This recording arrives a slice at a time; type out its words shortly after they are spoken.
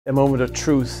A moment of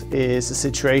truth is a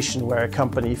situation where a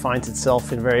company finds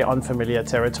itself in very unfamiliar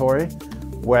territory,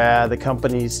 where the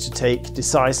company needs to take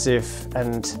decisive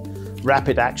and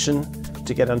rapid action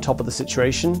to get on top of the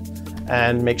situation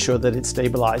and make sure that it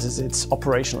stabilizes its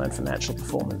operational and financial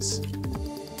performance.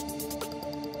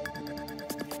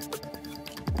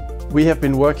 We have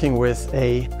been working with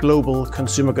a global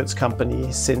consumer goods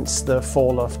company since the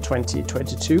fall of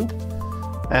 2022.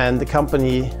 And the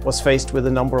company was faced with a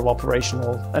number of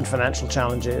operational and financial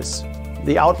challenges.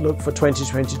 The outlook for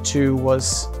 2022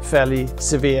 was fairly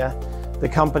severe. The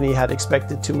company had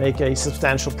expected to make a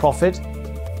substantial profit,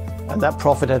 and that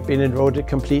profit had been eroded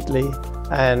completely,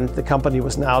 and the company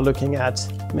was now looking at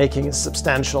making a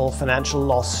substantial financial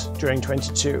loss during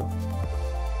 2022.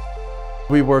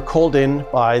 We were called in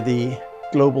by the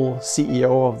global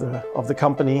CEO of the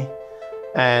company,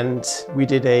 and we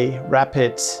did a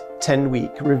rapid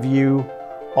 10-week review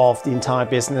of the entire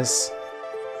business,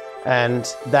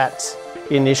 and that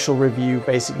initial review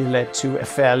basically led to a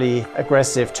fairly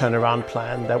aggressive turnaround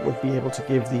plan that would be able to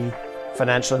give the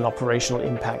financial and operational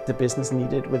impact the business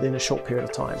needed within a short period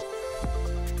of time.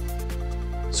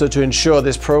 So to ensure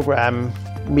this program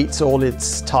meets all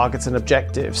its targets and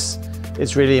objectives,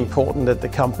 it's really important that the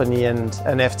company and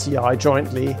FTI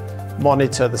jointly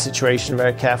monitor the situation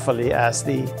very carefully as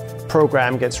the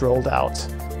program gets rolled out,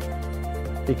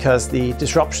 because the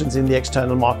disruptions in the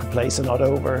external marketplace are not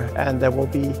over and there will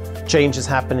be changes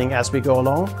happening as we go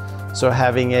along. So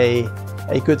having a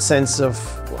good sense of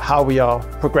how we are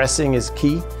progressing is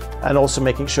key, and also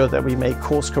making sure that we make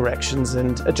course corrections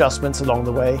and adjustments along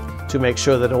the way to make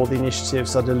sure that all the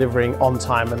initiatives are delivering on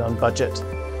time and on budget.